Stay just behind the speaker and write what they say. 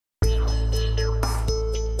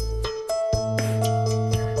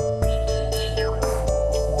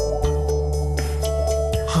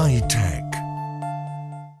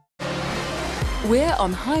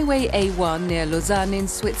on Highway A1 near Lausanne in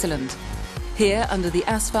Switzerland. Here, under the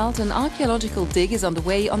asphalt, an archaeological dig is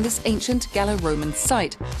underway on this ancient Gallo-Roman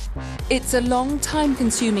site. It's a long,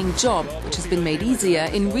 time-consuming job, which has been made easier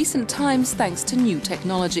in recent times thanks to new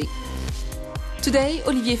technology. Today,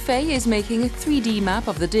 Olivier Feihl is making a 3D map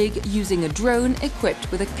of the dig using a drone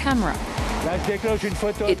equipped with a camera.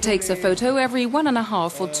 It takes a photo every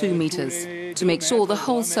 1.5 or 2 meters to make sure the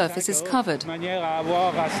whole surface is covered, so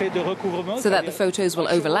that the photos will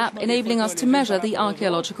overlap, enabling us to measure the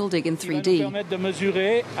archaeological dig in 3D.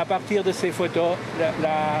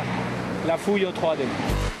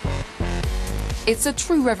 It's a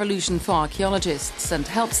true revolution for archaeologists and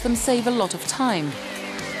helps them save a lot of time.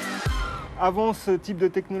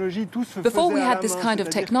 Before we had this kind of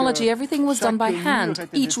technology, everything was done by hand.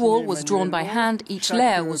 Each wall was drawn by hand, each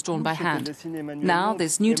layer was drawn by hand. Now,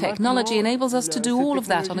 this new technology enables us to do all of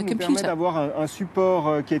that on a computer.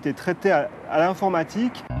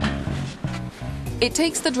 It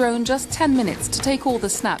takes the drone just 10 minutes to take all the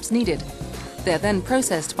snaps needed. They're then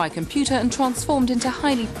processed by computer and transformed into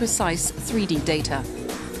highly precise 3D data.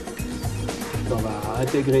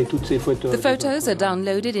 The photos are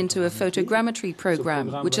downloaded into a photogrammetry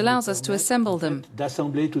program, which allows us to assemble them.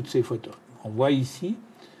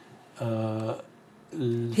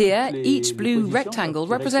 Here, each blue rectangle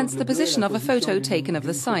represents the position of a photo taken of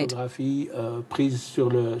the site.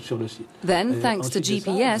 Then, thanks to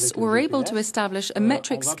GPS, we're able to establish a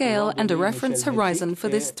metric scale and a reference horizon for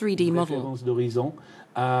this 3D model.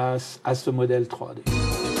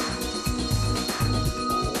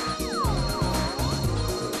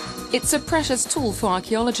 It's a precious tool for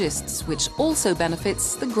archaeologists, which also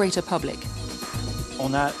benefits the greater public.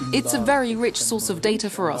 It's a very rich source of data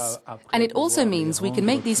for us, and it also means we can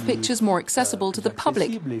make these pictures more accessible to the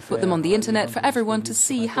public, put them on the internet for everyone to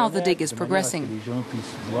see how the dig is progressing.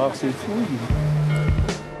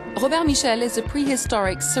 Michel is a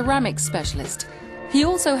prehistoric ceramics specialist. He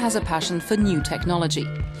also has a passion for new technology.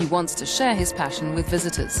 He wants to share his passion with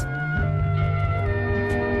visitors.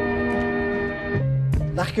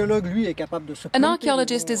 An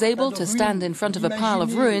archaeologist is able to stand in front of a pile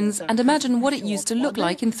of ruins and imagine what it used to look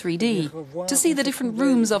like in 3D, to see the different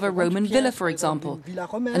rooms of a Roman villa, for example,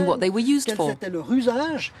 and what they were used for.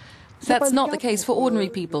 That's not the case for ordinary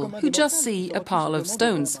people, who just see a pile of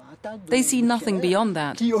stones. They see nothing beyond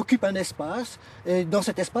that. Here's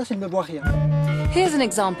an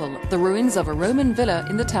example, the ruins of a Roman villa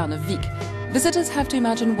in the town of Vic. Visitors have to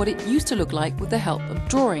imagine what it used to look like with the help of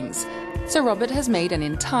drawings. So Robert has made an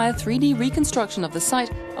entire 3D reconstruction of the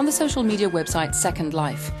site on the social media website Second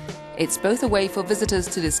Life. It's both a way for visitors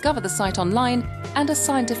to discover the site online and a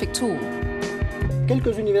scientific tool.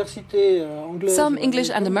 Some English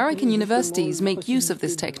and American universities make use of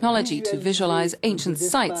this technology to visualize ancient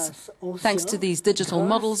sites, thanks to these digital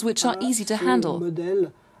models which are easy to handle.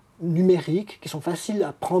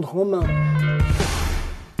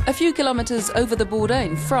 A few kilometres over the border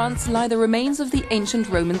in France lie the remains of the ancient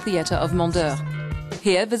Roman theatre of Mandeure.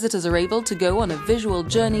 Here, visitors are able to go on a visual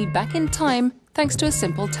journey back in time thanks to a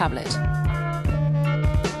simple tablet.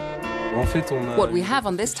 What we have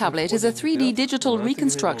on this tablet is a 3D digital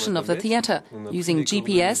reconstruction of the theatre, using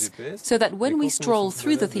GPS, so that when we stroll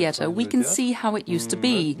through the theatre we can see how it used to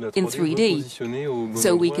be, in 3D.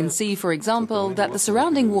 So we can see, for example, that the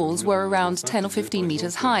surrounding walls were around 10 or 15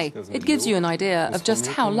 meters high. It gives you an idea of just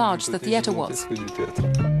how large the theatre was.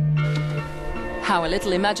 How a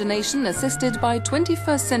little imagination, assisted by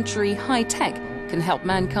 21st century high-tech, can help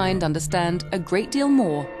mankind understand a great deal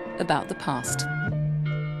more about the past.